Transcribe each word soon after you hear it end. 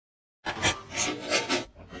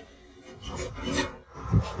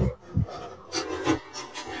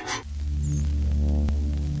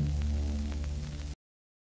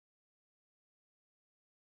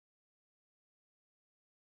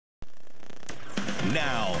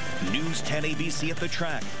Now, News 10 ABC at the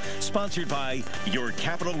track, sponsored by your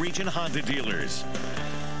Capital Region Honda dealers.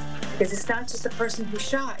 Because it's not just the person who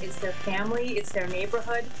shot, it's their family, it's their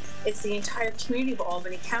neighborhood, it's the entire community of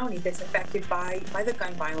Albany County that's affected by the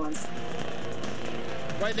gun violence.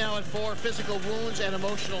 Right now at 4, physical wounds and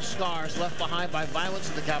emotional scars left behind by violence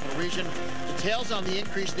in the capital region. Details on the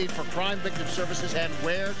increased need for crime victim services and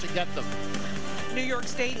where to get them. New York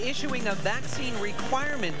State issuing a vaccine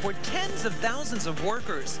requirement for tens of thousands of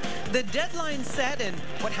workers. The deadline set and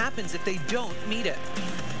what happens if they don't meet it.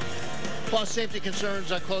 Plus, safety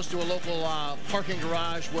concerns close to a local parking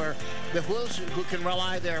garage where the who can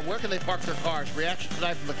rely there, where can they park their cars? Reaction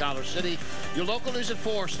tonight from the Collar City. Your local news at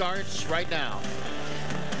 4 starts right now.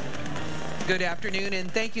 Good afternoon,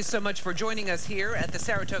 and thank you so much for joining us here at the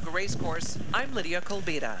Saratoga Racecourse. I'm Lydia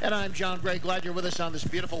Kulbida. And I'm John Gray. Glad you're with us on this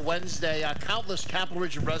beautiful Wednesday. Countless Capital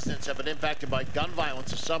Region residents have been impacted by gun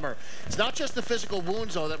violence this summer. It's not just the physical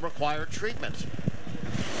wounds, though, that require treatment.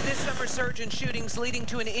 This summer surge in shootings leading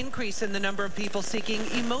to an increase in the number of people seeking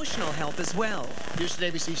emotional help as well.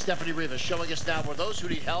 Houston ABC Stephanie Rivas showing us now where those who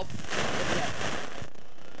need help.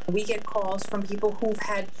 We get calls from people who've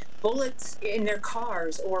had bullets in their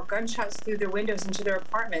cars or gunshots through their windows into their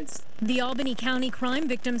apartments. The Albany County Crime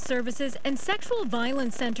Victim Services and Sexual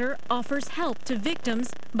Violence Center offers help to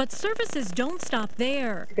victims, but services don't stop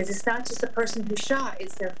there. Because it's not just the person who shot,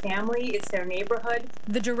 it's their family, it's their neighborhood.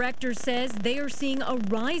 The director says they are seeing a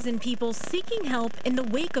rise in people seeking help in the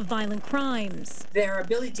wake of violent crimes. Their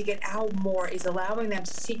ability to get out more is allowing them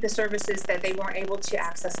to seek the services that they weren't able to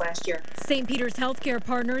access last year. St. Peter's Healthcare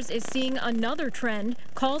Partners is seeing another trend.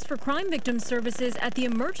 Calls for crime victim services at the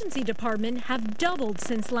emergency department have doubled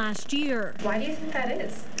since last year. Why do you think that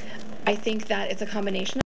is? I think that it's a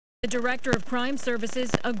combination. The director of crime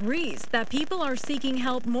services agrees that people are seeking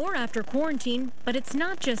help more after quarantine, but it's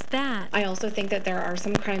not just that. I also think that there are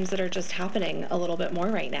some crimes that are just happening a little bit more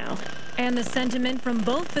right now. And the sentiment from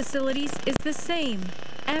both facilities is the same.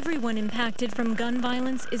 Everyone impacted from gun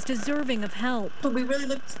violence is deserving of help. But we really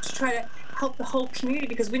look to try to help the whole community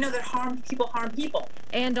because we know that harm people.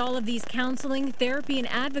 And all of these counseling, therapy, and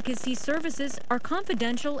advocacy services are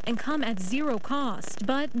confidential and come at zero cost,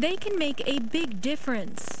 but they can make a big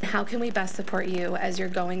difference. How can we best support you as you're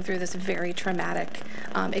going through this very traumatic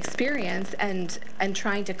experience and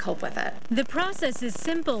trying to cope with it? The process is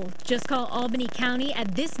simple. Just call Albany County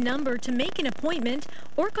at this number to make an appointment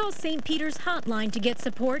or call St. Peter's Hotline to get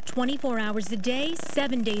support 24 hours a day,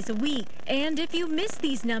 7 days a week. And if you miss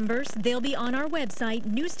these numbers, they'll be on our website,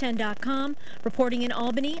 news10.com. Reporting in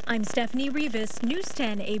Albany, I'm Stephanie Rivas, News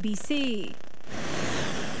 10 ABC.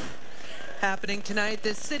 Happening tonight,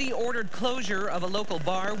 the city-ordered closure of a local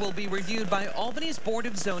bar will be reviewed by Albany's Board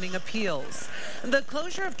of Zoning Appeals. The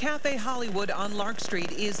closure of Cafe Hollywood on Lark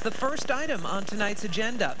Street is the first item on tonight's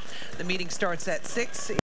agenda. The meeting starts at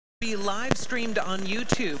 6. Be live streamed on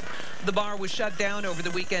YouTube. The bar was shut down over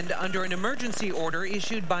the weekend under an emergency order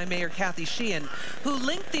issued by Mayor Kathy Sheehan, who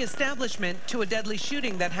linked the establishment to a deadly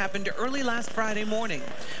shooting that happened early last Friday morning.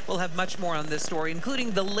 We'll have much more on this story,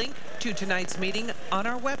 including the link to tonight's meeting on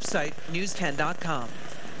our website, news10.com.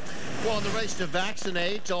 Well, in the race to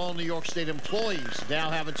vaccinate, all New York State employees now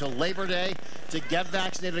have until Labor Day to get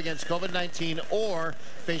vaccinated against COVID-19 or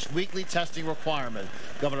face weekly testing requirement.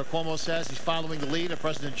 Governor Cuomo says he's following the lead of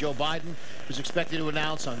President Joe Biden, who's expected to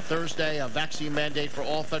announce on Thursday a vaccine mandate for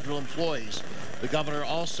all federal employees. The governor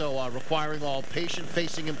also requiring all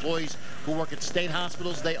patient-facing employees who work at state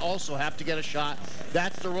hospitals, they also have to get a shot.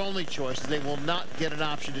 That's their only choice. They will not get an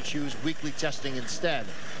option to choose weekly testing instead.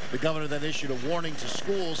 The governor then issued a warning to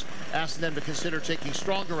schools, asking them to consider taking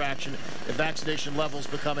stronger action if vaccination levels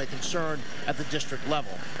become a concern at the district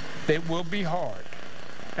level. It will be hard,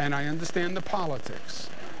 and I understand the politics,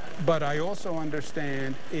 but I also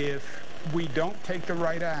understand if we don't take the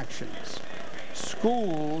right actions,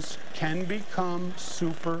 schools can become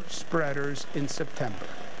super spreaders in September.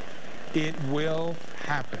 It will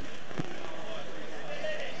happen.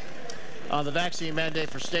 On the vaccine mandate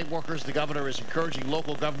for state workers, the governor is encouraging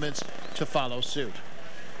local governments to follow suit.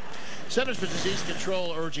 Centers for Disease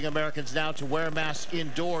Control urging Americans now to wear masks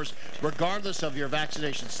indoors, regardless of your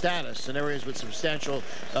vaccination status. In areas with substantial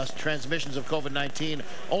transmissions of COVID-19,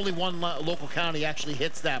 only one local county actually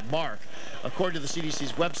hits that mark. According to the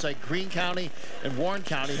CDC's website, Greene County and Warren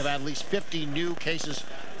County have had at least 50 new cases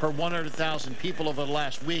per 100,000 people over the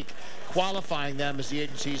last week, qualifying them as the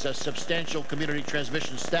agency's substantial community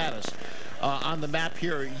transmission status. On the map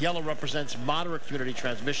here, yellow represents moderate community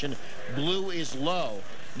transmission. Blue is low.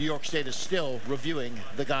 New York State is still reviewing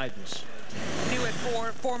the guidance. New at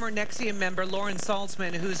 4, former NXIVM member Lauren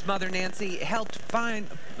Saltzman, whose mother Nancy helped find,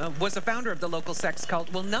 was the founder of the local sex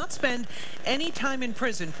cult, will not spend any time in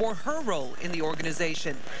prison for her role in the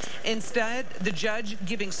organization. Instead, the judge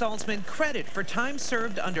giving Saltzman credit for time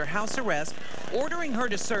served under house arrest, ordering her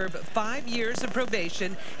to serve 5 years of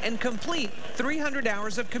probation and complete 300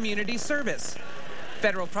 hours of community service.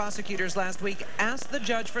 Federal prosecutors last week asked the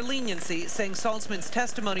judge for leniency, saying Saltzman's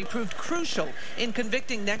testimony proved crucial in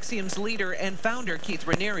convicting NXIVM's leader and founder, Keith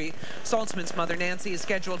Raniere. Saltzman's mother, Nancy, is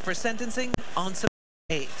scheduled for sentencing on September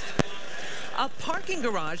 8th. A parking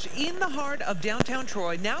garage in the heart of downtown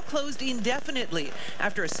Troy now closed indefinitely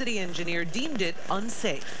after a city engineer deemed it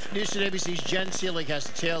unsafe. News 10 ABC's Jen Seelig has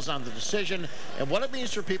details on the decision and what it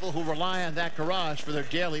means for people who rely on that garage for their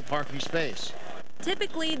daily parking space.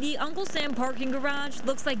 Typically, the Uncle Sam parking garage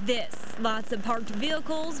looks like this. Lots of parked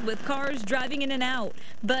vehicles with cars driving in and out.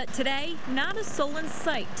 But today, not a soul in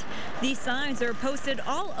sight. These signs are posted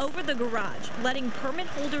all over the garage, letting permit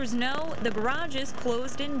holders know the garage is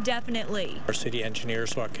closed indefinitely. Our city engineer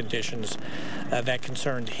saw conditions that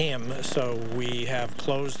concerned him, so we have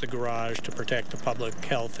closed the garage to protect the public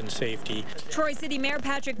health and safety. Troy City Mayor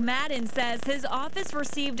Patrick Madden says his office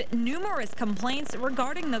received numerous complaints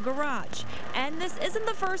regarding the garage, and this isn't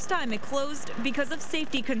the first time it closed because of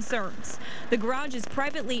safety concerns. The garage is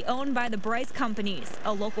privately owned by the Bryce Companies,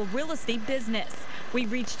 a local real estate business. We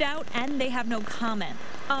reached out and they have no comment.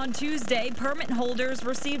 On Tuesday, permit holders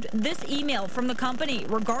received this email from the company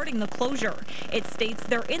regarding the closure. It states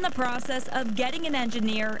they're in the process of getting an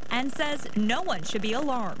engineer and says no one should be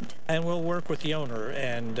alarmed. And we'll work with the owner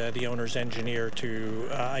and the owner's engineer to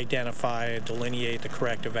identify and delineate the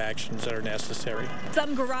corrective actions that are necessary.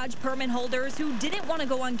 Some garage permit holders who didn't want to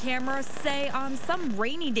go on camera say on some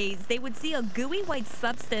rainy days they would see a gooey white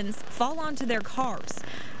substance fall onto their cars.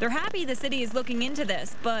 They're happy the city is looking into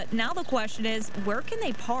this, but now the question is, where can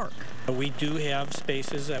they park? We do have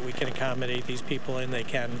spaces that we can accommodate these people in. They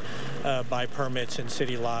can buy permits in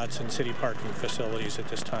city lots and city parking facilities at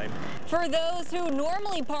this time. For those who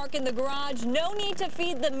normally park in the garage, no need to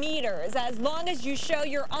feed the meters. As long as you show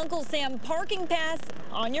your Uncle Sam parking pass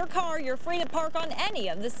on your car, you're free to park on any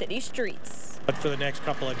of the city streets. But for the next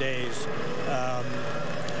couple of days,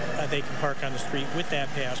 they can park on the street with that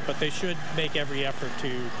pass, but they should make every effort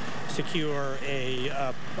to secure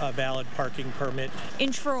a valid parking permit.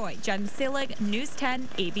 In Troy, Jen Seelig, News 10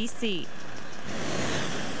 ABC.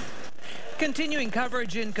 Continuing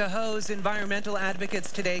coverage in Cohoes, environmental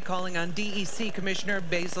advocates today calling on DEC Commissioner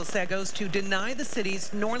Basil Seggos to deny the city's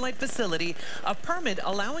Norlight facility a permit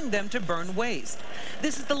allowing them to burn waste.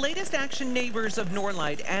 This is the latest action neighbors of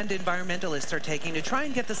Norlight and environmentalists are taking to try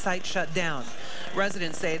and get the site shut down.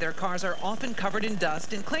 Residents say their cars are often covered in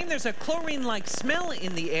dust and claim there's a chlorine-like smell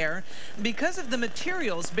in the air because of the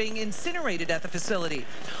materials being incinerated at the facility.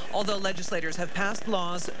 Although legislators have passed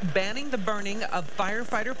laws banning the burning of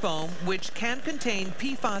firefighter foam, which can contain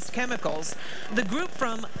PFAS chemicals, the group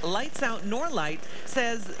from Lights Out Norlight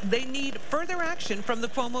says they need further action from the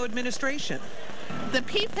Cuomo administration. The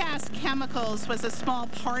PFAS chemicals was a small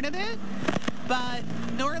part of it, but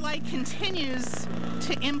Norlight continues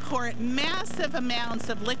to import massive amounts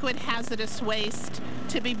of liquid hazardous waste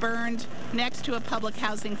to be burned next to a public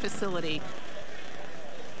housing facility.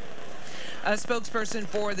 A spokesperson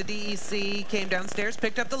for the DEC came downstairs,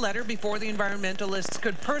 picked up the letter before the environmentalists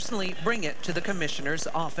could personally bring it to the commissioner's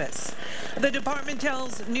office. The department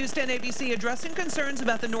tells News 10 ABC addressing concerns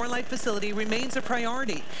about the Norlight facility remains a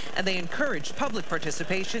priority, and they encourage public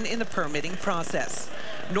participation in the permitting process.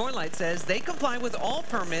 Norlight says they comply with all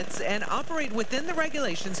permits and operate within the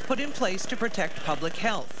regulations put in place to protect public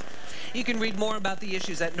health. You can read more about the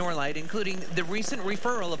issues at Norlight, including the recent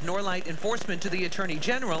referral of Norlight enforcement to the Attorney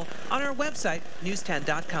General, on our website,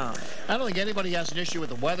 news10.com. I don't think anybody has an issue with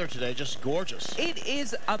the weather today, just gorgeous. It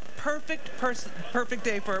is a perfect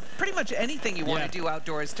day for pretty much anything you want to do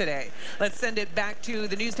outdoors today. Let's send it back to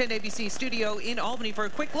the News 10 ABC studio in Albany for a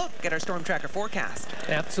quick look at our storm tracker forecast.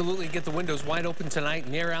 Absolutely. Get the windows wide open tonight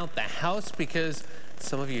and air out the house because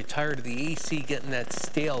some of you are tired of the AC getting that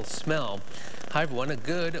stale smell. Hi everyone, a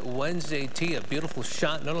good Wednesday to you. A beautiful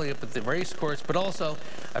shot not only up at the race course but also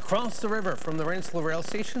across the river from the Rensselaer Rail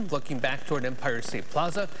Station looking back toward Empire State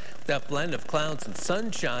Plaza. That blend of clouds and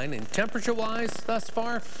sunshine, and temperature wise thus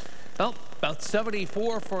far, well, About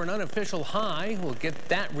 74 for an unofficial high. We'll get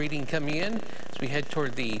that reading coming in as we head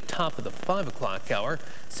toward the top of the 5 o'clock hour.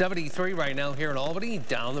 73 right now here in Albany.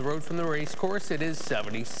 Down the road from the race course, it is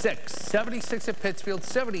 76. 76 at Pittsfield,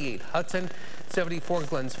 78 Hudson, 74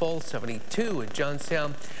 Glens Falls, 72 at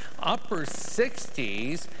Johnstown. Upper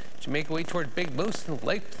 60s. To make our way toward Big Moose and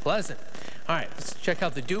Lake Pleasant. All right, let's check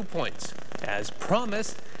out the dew points. As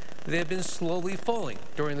promised, they've been slowly falling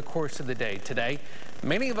during the course of the day today.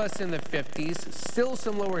 Many of us in the 50s, still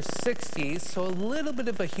some lower 60s, so a little bit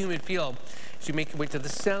of a humid feel as you make your way to the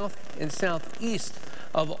south and southeast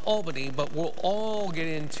of Albany, but we'll all get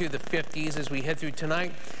into the 50s as we head through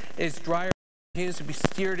tonight. As drier continues to be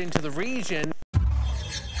steered into the region.